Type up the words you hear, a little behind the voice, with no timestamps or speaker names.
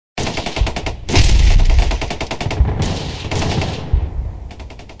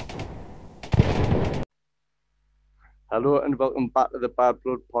Hello and welcome back to the Bad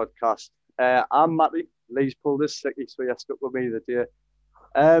Blood Podcast. I'm Matty. Lee's pulled this sicky, so you're stuck with me today.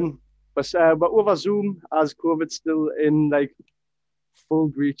 But we're over Zoom as COVID's still in like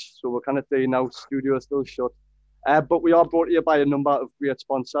full reach, so we're kind of doing now. Studio is still shut. But we are brought here by a number of great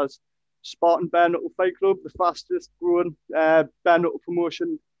sponsors. Spartan BK FightClub, the fastest growing bare knuckle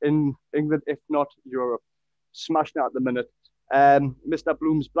promotion in England, if not Europe. Smashing it at the minute. Mr.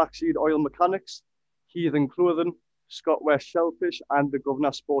 Bloom's Black Seed Oil Mechanics, Heathen Clothing, ScotWest Shellfish, and the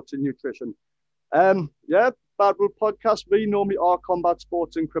Governor Sports and Nutrition. Bad Blood Podcast. We normally are combat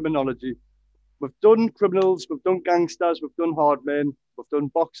sports and criminology. We've done criminals, we've done gangsters, we've done hard men, we've done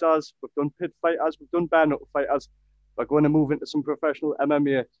boxers, we've done pit fighters, we've done bare knuckle fighters. We're going to move into some professional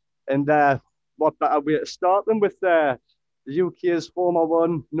MMA. And what better way to start than with the UK's former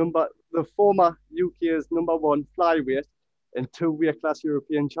 #1 flyweight and 2 weight class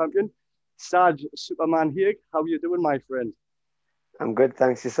European champion, Shaj Superman Haque. How are you doing, my friend? I'm good,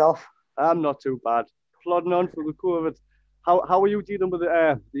 thanks. Yourself? I'm not too bad. Plodding on through the COVID. How are you dealing with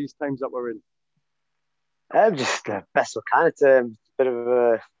these times that we're in? Just best we can. It's a bit of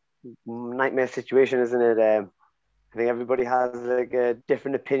a nightmare situation, isn't it? I think everybody has like a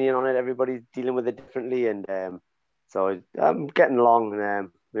different opinion on it. Everybody's dealing with it differently, and so I'm getting along.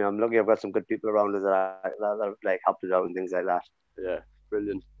 And I'm lucky I've got some good people around us that have like helped us out and things like that. Yeah,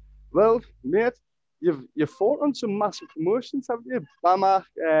 brilliant. Well, mate, you've fought on some massive promotions, haven't you? Bama,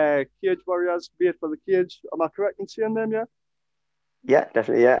 Cage Warriors, Made for the Cage. Am I correct in saying them? Yeah. Yeah,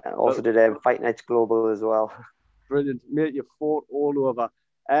 definitely. Yeah, also did Fight Nights Global as well. Brilliant, mate. You fought all over.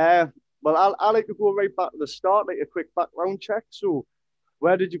 Well, I like to go right back to the start, like a quick background check. So,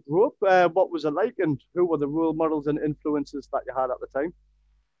 where did you grow up? What was it like, and who were the role models and influences that you had at the time?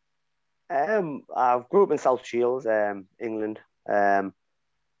 I grew up in South Shields, England.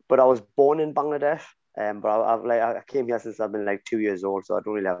 But I was born in Bangladesh. But I came here since I've been like 2 years old, so I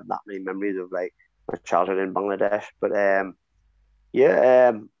don't really have that many memories of like my childhood in Bangladesh. But I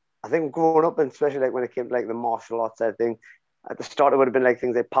think growing up, and especially like when it came to like the martial arts, I think at the start it would have been like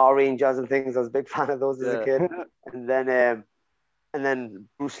things like Power Rangers and things. I was a big fan of those as a kid. And then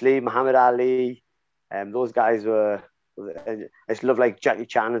Bruce Lee, Muhammad Ali, those guys were. I just love like Jackie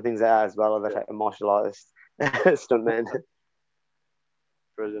Chan and things like that as well. Other type of martial artists, stuntmen.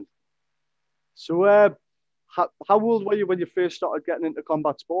 Brilliant. So, how old were you when you first started getting into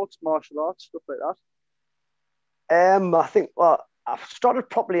combat sports, martial arts, stuff like that? I think I started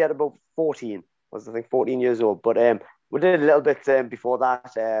properly at about 14. I was 14 years old, but we did a little bit before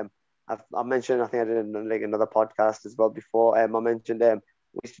that. I mentioned, I think I did like another podcast as well before. I mentioned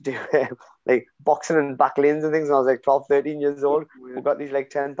we used to do like boxing and back lanes and things when I was like 12, 13 years old. We got these like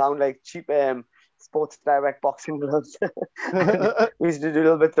 £10 like cheap Sports Direct boxing gloves. We used to do a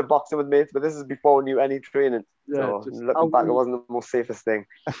little bit of boxing with mates, but this is before we knew any training. Yeah, so looking back, it wasn't the most safest thing.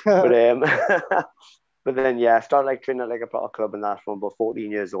 But then I started like training at like a proper club and that from about 14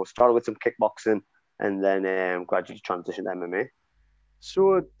 years old. Started with some kickboxing and then gradually transitioned to MMA.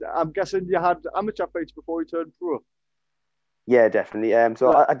 So I'm guessing you had amateur fights before you turned pro. Yeah, definitely. I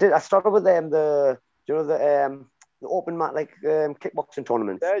started with the open mat like kickboxing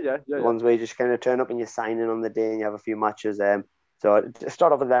tournaments. Yeah. The ones where you just kind of turn up and you sign in on the day and you have a few matches. So I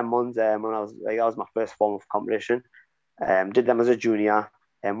started off with them ones when I was like, that was my first form of competition. Did them as a junior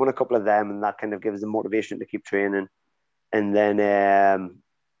and won a couple of them, and that kind of gives the motivation to keep training. And then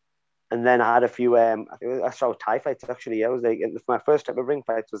I had a few. I started with Thai fights actually. Yeah, I was like my first type of ring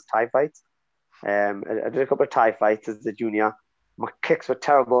fights was Thai fights. I did a couple of Thai fights as a junior. My kicks were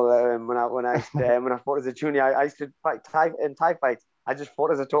terrible when I fought as a junior. I used to fight in Thai fights. I just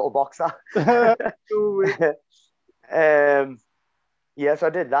fought as a total boxer. So I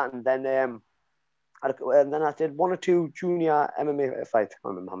did that, and then I did 1 or 2 junior MMA fights. I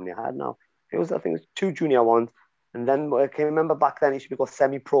can't remember how many I had now. I think it was 2 junior ones, and then I can remember back then it used to be called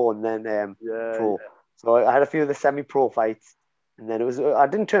semi-pro and then pro. Yeah. So I had a few of the semi-pro fights, and then I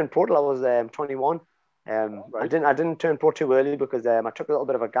didn't turn pro till I was 21. Right. I didn't turn pro too early because I took a little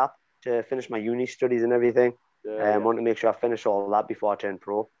bit of a gap to finish my uni studies and everything. I wanted to make sure I finished all of that before I turned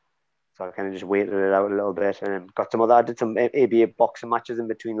pro. So I kind of just waited it out a little bit and got some I did some ABA boxing matches in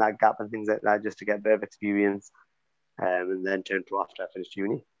between that gap and things like that just to get a bit of experience. And then turned pro after I finished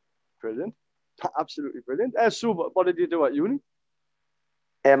uni. Brilliant. Absolutely brilliant. So what did you do at uni?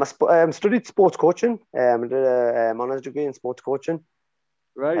 I studied sports coaching. I did an honours degree in sports coaching.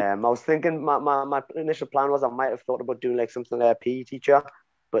 Right. I was thinking my initial plan was I might have thought about doing like something like a PE teacher,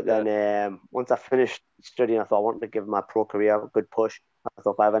 but then once I finished studying, I thought I wanted to give my pro career a good push. I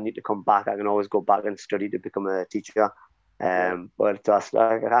thought if I ever need to come back, I can always go back and study to become a teacher. But just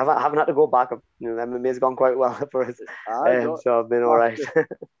I haven't had to go back. You know, MMA's gone quite well for us, so I've been all right.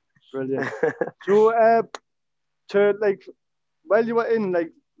 Brilliant. So, to like, while you were in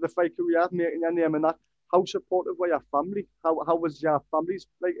like the fight career, making your name and that, how supportive were your family? How was your family's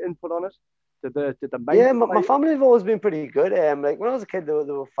like input on it? Did the Yeah, my family have always been pretty good. Like when I was a kid, they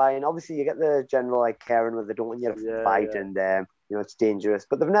were fine. Obviously, you get the general like caring where they don't want you to fight, and you know it's dangerous.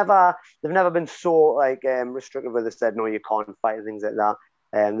 But they've never been so like restrictive where they said no, you can't fight and things like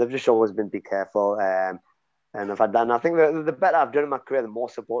that. They've just always been be careful. And I've had that. And I think the better I've done in my career, the more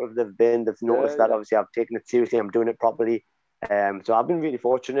supportive they've been. They've noticed that obviously I've taken it seriously. I'm doing it properly. So I've been really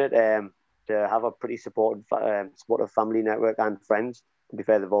fortunate to have a pretty supportive family network and friends. To be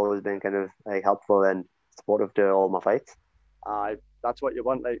fair, they've always been kind of like helpful and supportive to all my fights. That's what you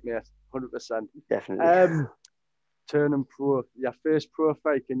want, like, mate. 100%. Definitely. Turning pro, your first pro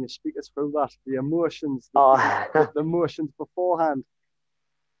fight. Can you speak us through that? The emotions, the emotions beforehand.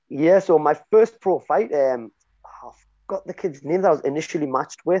 Yeah. So my first pro fight, I've got the kid's name that I was initially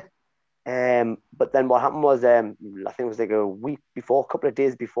matched with. But then what happened was, I think it was like a week before, a couple of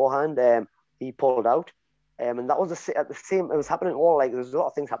days beforehand, he pulled out. And that was at the same, it was happening all like, there's a lot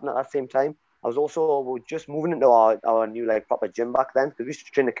of things happening at that same time. We were just moving into our new like proper gym back then, because we used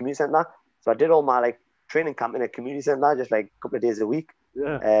to train in a community centre. So I did all my like training camp in a community centre, just like a couple of days a week.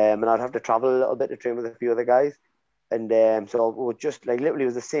 Yeah. And I'd have to travel a little bit to train with a few other guys. And so we were just like, literally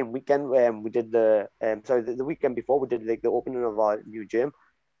it was the same weekend we did the weekend before we did like the opening of our new gym.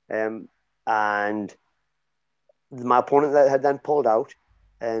 And my opponent had then pulled out,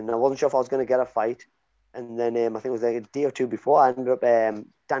 and I wasn't sure if I was going to get a fight. And then I think it was like a day or two before, I ended up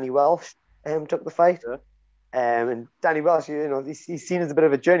Danny Welsh took the fight. Yeah. And Danny Welsh, you know, he's seen as a bit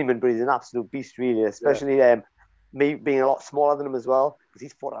of a journeyman, but he's an absolute beast, really. Especially me being a lot smaller than him as well, because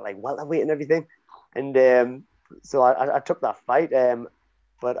he's fought at like welterweight and everything. And so I took that fight.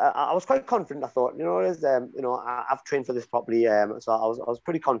 But I was quite confident. I thought, you know, I've trained for this properly. So I was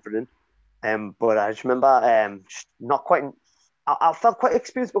pretty confident. But I just remember not quite. I felt quite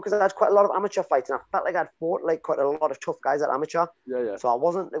experienced because I had quite a lot of amateur fights, and I felt like I'd fought like quite a lot of tough guys at amateur. Yeah. So it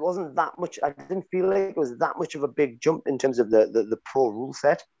wasn't that much. I didn't feel like it was that much of a big jump in terms of the pro rule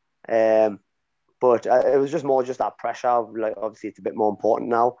set. But it was just more that pressure. Like obviously, it's a bit more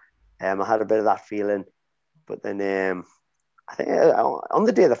important now. I had a bit of that feeling, but then I think on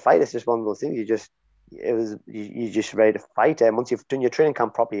the day of the fight, it's just one of those things. You're just ready to fight. And once you've done your training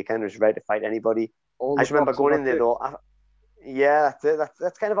camp properly, you're kind of just ready to fight anybody. I just remember going in there though. Yeah,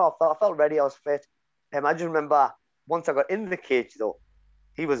 that's kind of how I felt. I felt ready. I was fit. I just remember once I got in the cage though,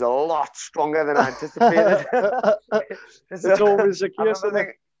 he was a lot stronger than I anticipated. It's always the case, isn't it?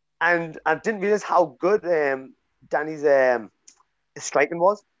 And I didn't realize how good Danny's his striking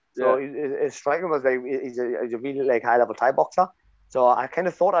was. So his striking was like he's a really like high level Thai boxer. So I kind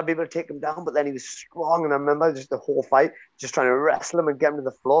of thought I'd be able to take him down, but then he was strong, and I remember just the whole fight, just trying to wrestle him and get him to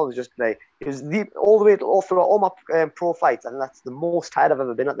the floor. It was just like all the way through all my pro fights, and that's the most tired I've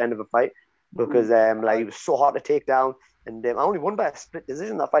ever been at the end of a fight, because like he was so hard to take down, and I only won by a split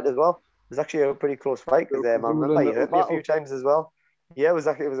decision that fight as well. It was actually a pretty close fight because I remember he hurt me a few times as well. Yeah, it was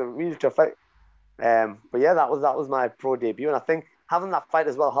a really tough fight. But yeah, that was my pro debut, and I think having that fight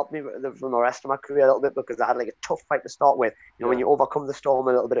as well helped me for the rest of my career a little bit, because I had like a tough fight to start with. You know, when you overcome the storm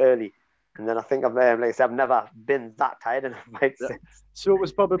a little bit early, and then I think like I said, I've never been that tired in a fight since. So it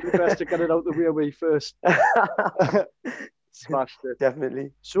was probably best to get it out the way first. Smashed it.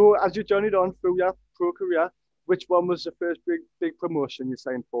 Definitely. So as you journeyed on through your pro career, which one was the first big promotion you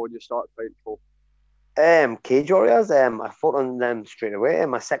signed for and you started fighting for? Cage Warriors. I fought on them straight away.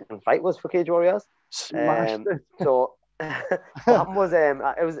 My second fight was for Cage Warriors. Smashed it. So what happened was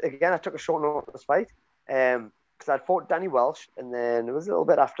it was again I took a short notice fight because I'd fought Danny Welsh, and then it was a little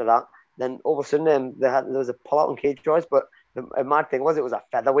bit after that. Then all of a sudden there was a pull out on Cage Warriors, but the mad thing was it was a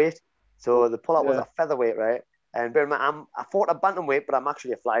featherweight. So the pull out was a featherweight, right? And I fought a bantamweight, but I'm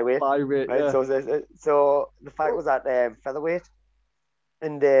actually a flyweight. Flyweight, right? Yeah. So the fight was at featherweight,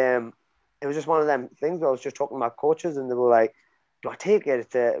 and it was just one of them things where I was just talking to my coaches, and they were like, "Do I take it?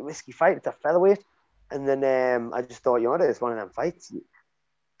 It's a risky fight. It's a featherweight." And then I just thought, you know what, it's one of them fights.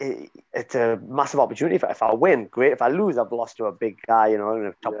 It's a massive opportunity. If I win, great. If I lose, I've lost to a big guy, you know, in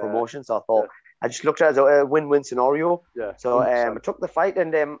a top promotion. So I thought I just looked at it as a win-win scenario. Yeah. So I took the fight,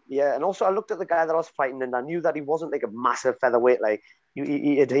 and and also I looked at the guy that I was fighting, and I knew that he wasn't like a massive featherweight. Like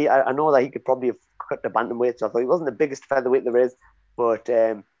I know that he could probably have cut the bantamweight. So I thought he wasn't the biggest featherweight there is, but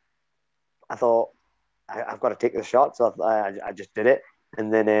I thought I've got to take the shot. So I just did it.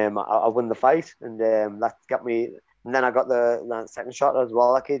 And then I won the fight, and that got me. And then I got the second shot as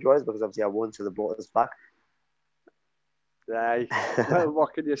well at Cage Warriors, because obviously I won, so they brought us back. Yeah, well,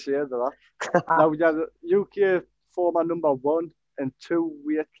 what can you say to that? Now, yeah, the UK former #1 and 2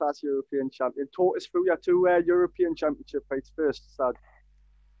 weight class European champion. Talk us through your 2 European championship fights first, Sad.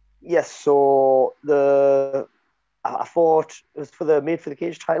 Yes, so I fought, it was for the made for the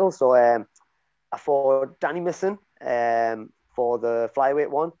cage title. So I fought Danny Misson for the flyweight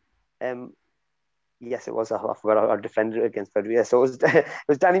one. Yes, it was. I forgot I defended it against Frederick. Yeah, so it was it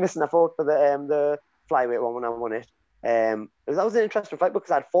was Danny Misson I fought for the flyweight one when I won it. That was an interesting fight because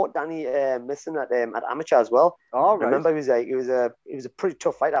I'd fought Danny Misson at amateur as well. All right. I remember it was a pretty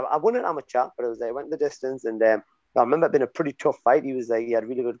tough fight. I won at amateur, but it was it went the distance, and I remember it being a pretty tough fight. He had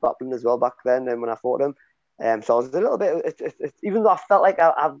really good grappling as well back then, when I fought him. So I was a little bit, even though I felt like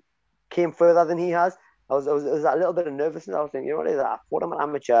I came further than he has, I was a little bit of nervousness. I was thinking, what is that? I fought him at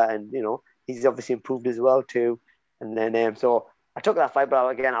amateur, and he's obviously improved as well too. And then so I took that fight, but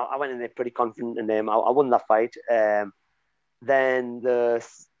again, I went in there pretty confident, and I won that fight. Then the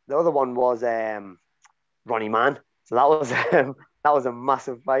other one was Ronnie Man. So that was that was a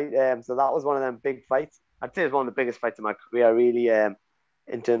massive fight. So that was one of them big fights. I'd say it's one of the biggest fights of my career, really.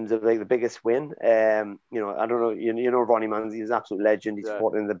 In terms of the biggest win, I don't know, Ronnie Man, he's an absolute legend. He's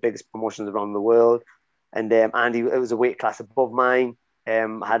fought in the biggest promotions around the world, and it was a weight class above mine. I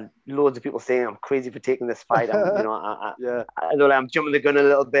had loads of people saying I'm crazy for taking this fight. I know I'm jumping the gun a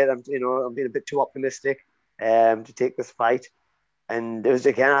little bit. I'm being a bit too optimistic to take this fight. And it was,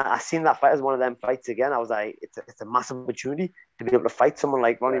 again, I seen that fight as one of them fights again. I was like, it's a massive opportunity to be able to fight someone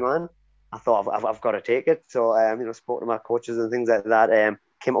like Ronnie Man. I thought I've got to take it. So, spoke to my coaches and things like that.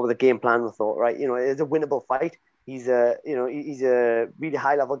 Came up with a game plan. I thought, right, it's a winnable fight. He's a really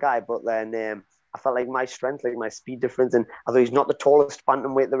high level guy, but then I felt like my strength, like my speed difference, and although he's not the tallest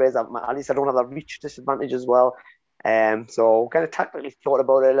bantamweight there is, at least I don't have that reach disadvantage as well. So kind of tactically thought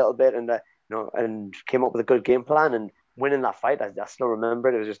about it a little bit, and and came up with a good game plan. And winning that fight, I still remember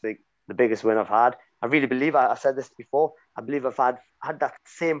it. It was just the biggest win I've had. I really believe, I said this before, I believe if I'd had that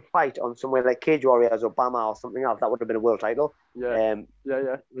same fight on somewhere like Cage Warriors or Bama or something else, that would have been a world title. It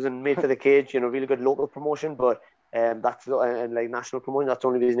wasn't made for the cage, really good local promotion, but that's and like national promotion. That's the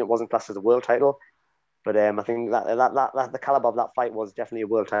only reason it wasn't classed as a world title. But I think that the caliber of that fight was definitely a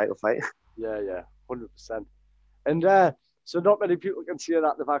world title fight. Yeah, 100%. And so not many people can say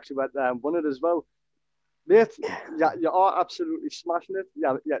that they've actually went there and won it as well. Mate, yeah, you are absolutely smashing it.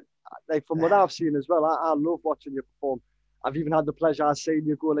 Yeah. Like from what I've seen as well, I love watching you perform. I've even had the pleasure of seeing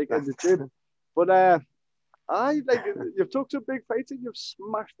you go like in the gym. But you've took some big fights and you've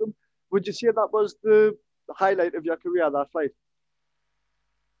smashed them. Would you say that was the highlight of your career, that fight?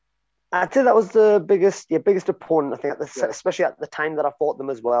 I'd say that was the biggest opponent. I think, especially at the time that I fought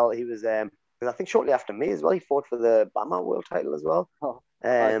them as well. He was because I think shortly after me as well, he fought for the Bama world title as well.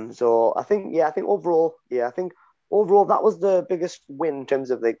 So I think overall, that was the biggest win in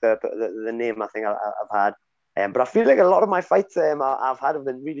terms of like the name I think I've had. But I feel like a lot of my fights I've had have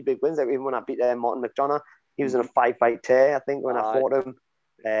been really big wins. Like even when I beat Martin McDonough, he was in a 5-fight tear, I think, when I fought him.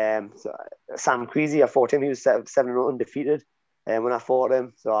 So Sam Creasy, I fought him. He was 7-0 undefeated. When I fought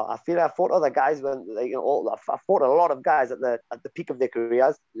him, so I feel like I fought other guys when I fought a lot of guys at the peak of their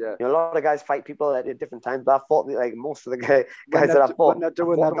careers. Yeah, a lot of guys fight people at different times, but I fought like most of the guys that I fought. When they're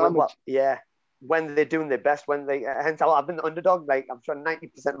doing their damage. When they're doing their best, hence I've been the underdog. Like I'm sure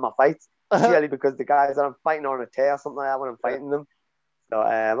 90% of my fights, purely because the guys that I'm fighting are on a tear or something like that when I'm fighting them. So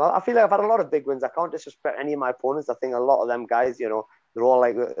I feel like I've had a lot of big wins. I can't disrespect any of my opponents. I think a lot of them guys, they're all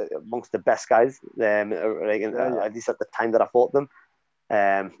like amongst the best guys, at least at the time that I fought them.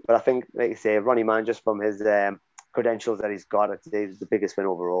 But I think, like you say, Ronnie Man, just from his credentials that he's got, I'd say he's the biggest win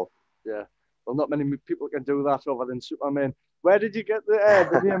overall. Yeah, well, not many people can do that other than Superman. Where did you get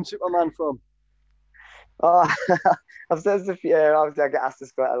the name Superman from? Oh, I've said this a few. Obviously, I get asked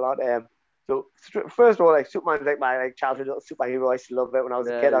this quite a lot. So first of all, like Superman's like my childhood little superhero. I used to love it when I was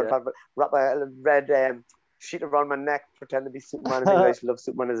a kid. I'd wrap a red sheet around my neck, pretend to be Superman. I used to love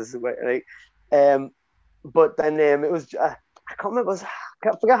Superman as a super. But then it was I can't remember.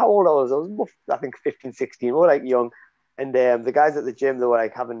 I forget how old I was. I was I think 15, 16. We were like young, and the guys at the gym, they were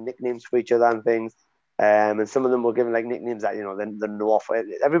like having nicknames for each other and things. And some of them were given like nicknames that they know off.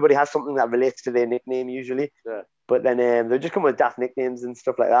 Everybody has something that relates to their nickname usually. Yeah. But then they just come with daft nicknames and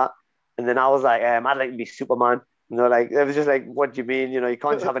stuff like that. And then I was like, I'd like to be Superman. It was just like, what do you mean? You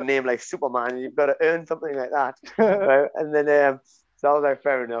can't just have a name like Superman. You've got to earn something like that. Right? And then, so I was like,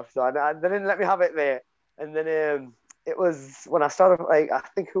 fair enough. So they didn't let me have it there. And then it was when I started, like, I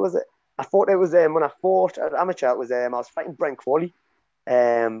think, who was it? I thought it was when I fought at amateur, it was I was fighting Brent Crawley.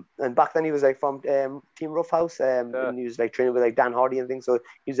 And back then he was like from Team Roughhouse. And he was like training with like Dan Hardy and things. So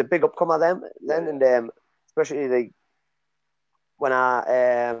he was a big upcomer then. And especially like, when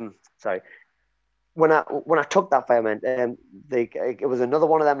I when I took that fight, man, it was another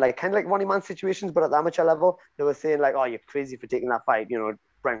one of them, like kind of like Ronnie Man situations, but at the amateur level, they were saying like, "Oh, you're crazy for taking that fight." You know,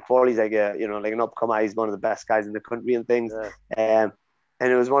 Brent Crawley's like like an upcomer. He's one of the best guys in the country and things. Yeah.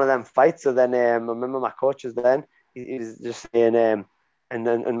 And it was one of them fights. So then I remember my coaches then he was just saying, and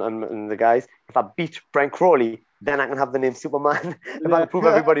the guys, if I beat Brent Crawley, then I can have the name Superman. If I can prove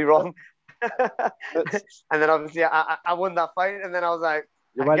everybody wrong. And then obviously I won that fight, and then I was like,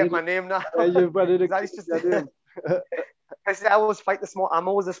 I get my name now. Yeah, you've ready to I used to I always fight the small. I'm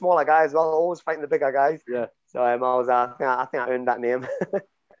always a smaller guy as well. Always fighting the bigger guys. Yeah. So I think I earned that name.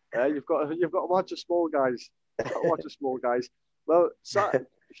 Yeah, you've got to watch the small guys. Watch the small guys. Well, Shaj,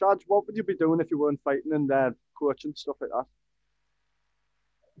 what would you be doing if you weren't fighting and coaching stuff like that?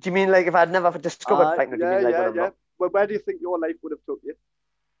 Do you mean like if I'd never discovered fighting? Yeah. Well, where do you think your life would have took you?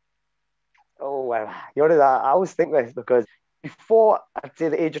 Oh well, I always think this because before I'd say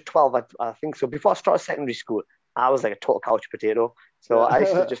the age of 12, I think so. Before I started secondary school, I was like a total couch potato. So I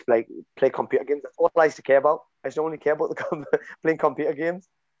used to just like play computer games. That's all I used to care about. I used to only care about playing computer games,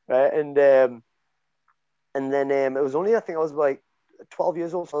 right? And then it was only, I think I was like 12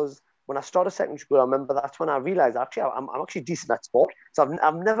 years old. So when I started secondary school, I remember that's when I realized actually I'm actually decent at sport. So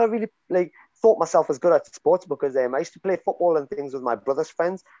I've never really like thought myself as good at sports because I used to play football and things with my brother's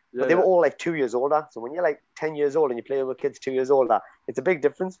friends, but they were all like 2 years older. So when you're like 10 years old and you play with kids 2 years older, it's a big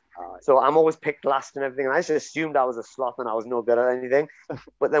difference. So I'm always picked last and everything. And I just assumed I was a sloth and I was no good at anything.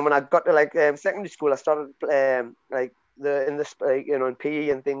 But then when I got to like secondary school, I started in PE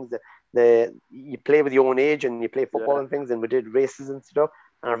and things. You play with your own age and you play football and things, and we did races and stuff.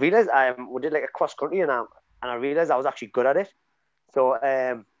 And I realized we did like a cross country, and I realized I was actually good at it. So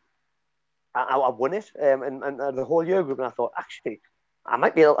I won it, and the whole year group, and I thought actually I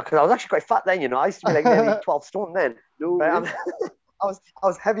might be able, because I was actually quite fat then, I used to be like nearly 12 stone then. I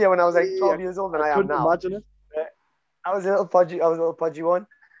was heavier when I was like 12 years old than I am now. Imagine it. I was a little pudgy one,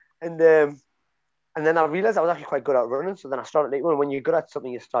 and then I realized I was actually quite good at running. So then I started like, when you're good at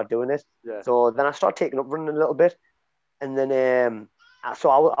something, you start doing it. Yeah. So then I started taking up running a little bit, and then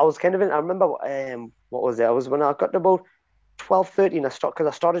so I was kind of in. I remember what was it? I was when I got to about 12, 13. I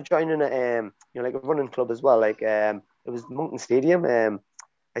started joining a like a running club as well. Like it was Mountain Stadium. I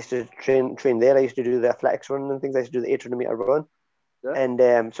used to train there. I used to do the athletics running and things. I used to do the 800-meter run. Yeah.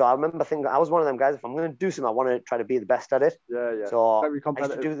 And so I remember thinking I was one of them guys. If I'm going to do something, I want to try to be the best at it. Yeah. So I used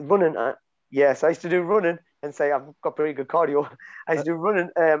to do the running. So I used to do running and say I've got pretty good cardio. I used to do running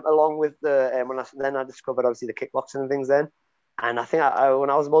along with the then I discovered obviously the kickboxing and things then. And I think when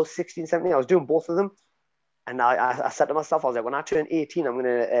I was about 16, 17, I was doing both of them. And I said to myself, I was like, when I turn 18, I'm going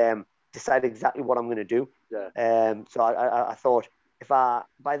to decide exactly what I'm going to do. Yeah. So I thought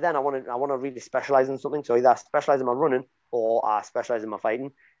by then I want to really specialize in something. So either I specialize in my running or I specialize in my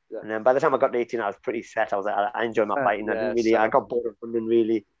fighting. Yeah. And then by the time I got to 18, I was pretty set. I was like, I enjoy my fighting. I got bored of running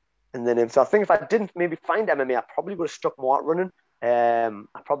really. And then so I think if I didn't maybe find MMA, I probably would have stuck more at running.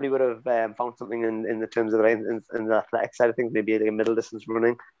 I probably would have found something in the terms of in the athletic side of things, maybe like a middle distance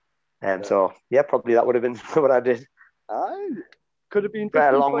running. So yeah, probably that would have been what I did. Could have been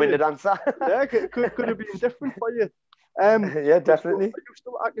different. A long-winded answer. Yeah, could have been different for you. Yeah, definitely. Are you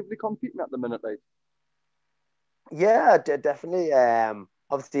still actively competing at the minute, like? Yeah, definitely.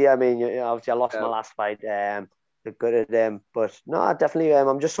 Obviously, I mean, obviously, I lost my last fight. Good at them, but no, definitely.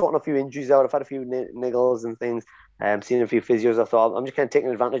 I'm just sorting a few injuries out. I've had a few niggles and things. Seen a few physios. I thought I'm just kind of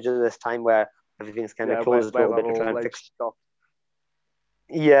taking advantage of this time where everything's kind of closed a little bit to try and fix stuff.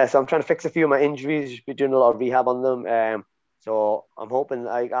 Yeah, so I'm trying to fix a few of my injuries. Just be doing a lot of rehab on them. So I'm hoping.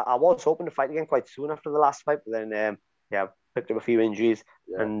 I was hoping to fight again quite soon after the last fight, but then picked up a few injuries,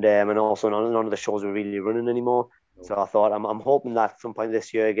 and also none of the shows were really running anymore. No. So I thought I'm hoping that at some point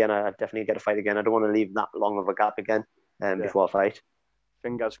this year again, I definitely get a fight again. I don't want to leave that long of a gap again before I fight.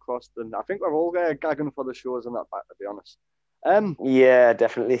 Fingers crossed, and I think we're all gagging for the shows and that back, to be honest. Yeah,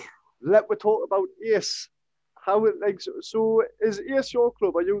 definitely. We talk about Ace. How it like so is Ace your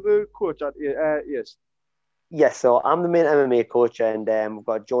club? Are you the coach at Ace? Yes, so I'm the main MMA coach, and we've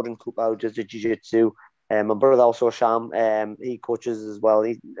got Jordan Cooper who does the Ju-Jitsu. My brother also Sham, he coaches as well.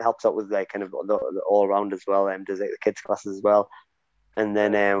 He helps out with like kind of the all round as well, and does like the kids classes as well. And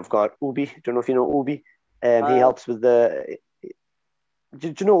then we've got Ubi. Don't know if you know Ubi. He helps with the.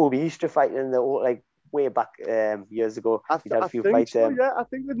 Do you know Ubi? He used to fight in the like way back years ago. I think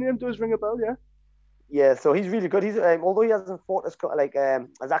the name does ring a bell. Yeah. Yeah, so he's really good. He's although he hasn't fought as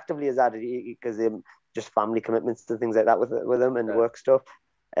actively as that because just family commitments and things like that with him and work stuff.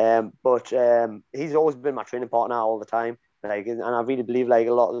 But he's always been my training partner all the time. Like, and I really believe like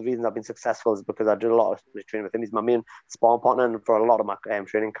a lot of the reasons I've been successful is because I do a lot of training with him. He's my main sparring partner and for a lot of my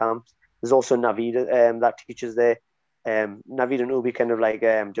training camps. There's also Navid that teaches there. Navid and Ubi kind of like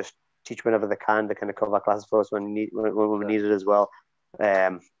just teach whenever they can. They kind of cover classes for us when we need it as well.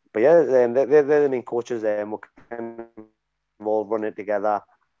 But yeah, they're the main coaches. We're kind of all run it together.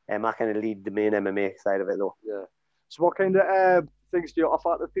 I kind of lead the main MMA side of it though. Yeah. So what kind of things do you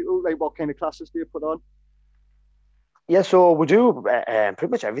offer to people? Like what kind of classes do you put on? Yeah, so we do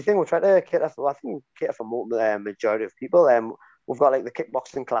pretty much everything. We try to cater for, majority of people. We've got like the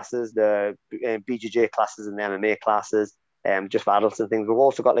kickboxing classes, the BJJ classes, and the MMA classes, just for adults and things. We've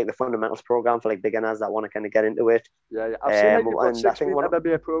also got like the fundamentals program for like beginners that want to kind of get into it. Yeah. I've seen like you've got 6-week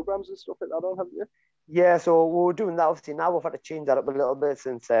MMA programs and stuff like that on, haven't you? Yeah, so we're doing that. Obviously, now we've had to change that up a little bit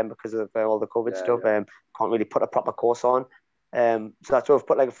since because of all the COVID stuff. Can't really put a proper course on. So that's why we've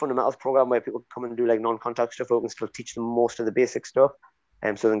put like a fundamentals program where people come and do like non-contact stuff. We can still teach them most of the basic stuff,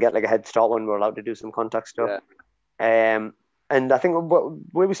 so they can get like a head start when we're allowed to do some contact stuff. Yeah. And I think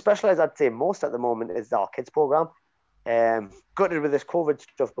where we specialize, I'd say most at the moment, is our kids program. Gutted with this COVID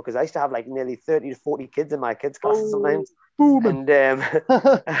stuff because I used to have like nearly 30 to 40 kids in my kids classes sometimes. Boom. And the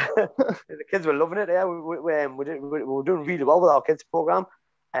kids were loving it. Yeah, we were doing really well with our kids program.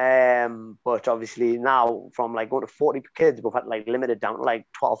 But obviously now from like going to 40 kids, we've had like limited down to like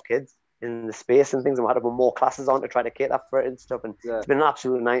 12 kids in the space and things, and we had to put more classes on to try to cater for it and stuff. And it's been an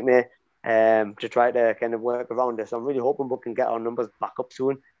absolute nightmare to try to kind of work around it. So I'm really hoping we can get our numbers back up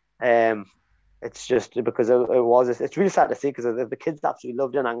soon. It's just because it's really sad to see because the kids absolutely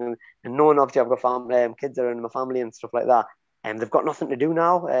loved it, and knowing obviously I've got family, kids that are in my family and stuff like that, and they've got nothing to do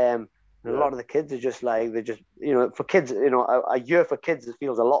now. And a lot of the kids are just like, for kids, a year for kids, it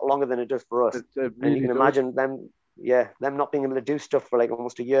feels a lot longer than it does for us. Really, and you can imagine them not being able to do stuff for like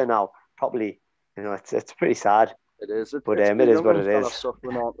almost a year now, probably. It's pretty sad. It is. But it is what it is.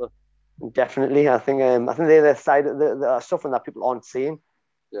 Suffering, aren't they? Definitely. I think they're the side of the suffering that people aren't seeing.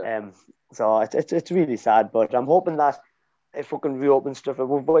 Yeah. So it's really sad, but I'm hoping that if we can reopen stuff,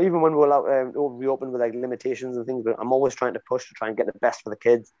 even when we're allowed reopen with like limitations and things, but I'm always trying to push to try and get the best for the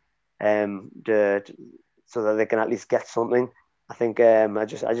kids, so that they can at least get something. I think I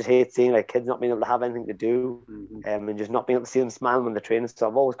just hate seeing like kids not being able to have anything to do, and just not being able to see them smile when they're training. So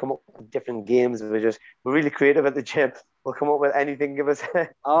I've always come up with different games. We're really creative at the gym. We'll come up with anything, give us something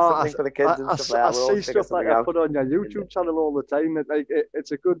for the kids and stuff like that. I see stuff like I put on your YouTube channel all the time.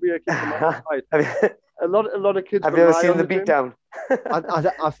 It's a good way of keeping them occupied. A lot of kids. Have you ever seen the beatdown?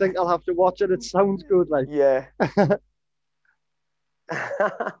 I think I'll have to watch it. It sounds good. Like yeah.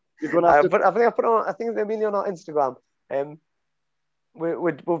 You're gonna have to... I think they're mainly on our Instagram.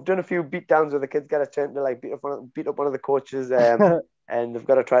 We've done a few beatdowns where the kids get a chance to like beat up one of the coaches, and they've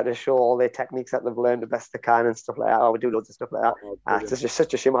got to try to show all their techniques that they've learned the best they can and stuff like that. We do loads of stuff like that. It's just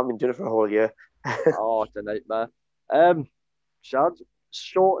such a shame I haven't been doing it for a whole year. Oh, it's a nightmare. Shad,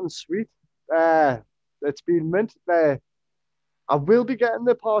 short and sweet. It's been mint. I will be getting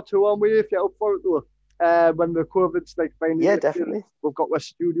the part 2 on with you if you're up for it though. When the COVID's like finally, definitely. We've got our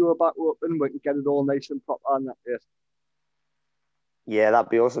studio back open. We can get it all nice and proper on that. Yes. Yeah, that'd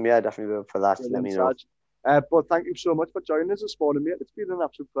be awesome. Yeah, definitely be up for that. Let me know. But thank you so much for joining us this morning, mate. It's been an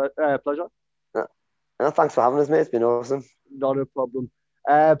absolute pleasure. Thanks for having us, mate. It's been awesome. Not a problem.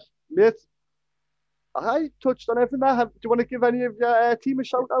 Mate, I touched on everything there. Do you want to give any of your team a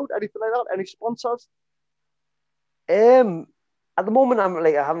shout out? Anything like that? Any sponsors? At the moment, I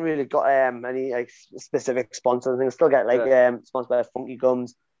haven't really got any like specific sponsors. I still get sponsored by Funky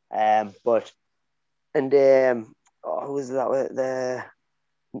Gums, who was that?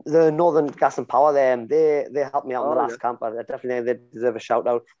 The Northern Gas and Power. They helped me out in the last camp. I definitely they deserve a shout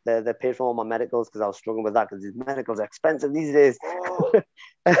out. They paid for all my medicals because I was struggling with that because these medicals are expensive these days.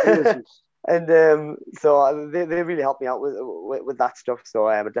 And so they really helped me out with that stuff. So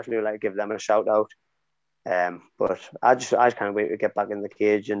I would definitely like to give them a shout out. But I just can't wait to get back in the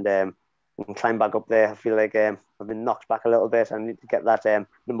cage and climb back up there. I feel like I've been knocked back a little bit. I need to get that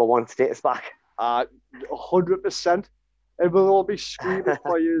 #1 status back. 100%. It will all be screaming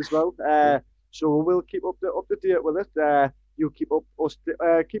for you as well. So we'll keep up to date with it. You keep us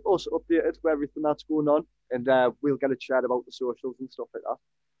updated with everything that's going on, and we'll get it shared about the socials and stuff like that.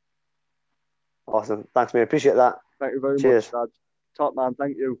 Awesome. Thanks, mate. Appreciate that. Thank you very much, Dad. Top man.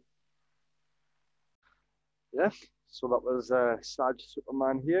 Thank you. Yeah. So that was Shaj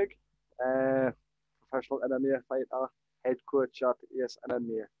Superman Haque, professional MMA fighter, head coach at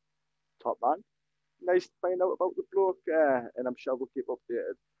MMA. Top man. Nice to find out about the bloke, and I'm sure we'll keep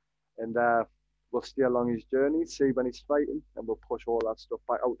updated. And we'll stay along his journey, see when he's fighting, and we'll push all that stuff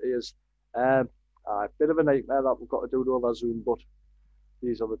back out to his. Bit of a nightmare that we've got to do it over Zoom, but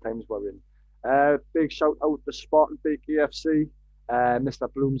these are the times we're in. Big shout out to Spartan BK Mr.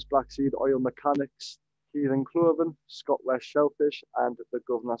 Bloom's Blackseed Oil Mechanics, Keelan Clothing, ScotWest Shellfish, and the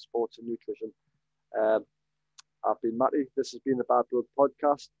Governor Sports and Nutrition. I've been Matty. This has been the Bad Blood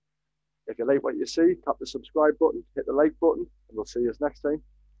Podcast. If you like what you see, tap the subscribe button, hit the like button, and we'll see you next time.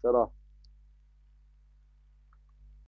 Ta-ra.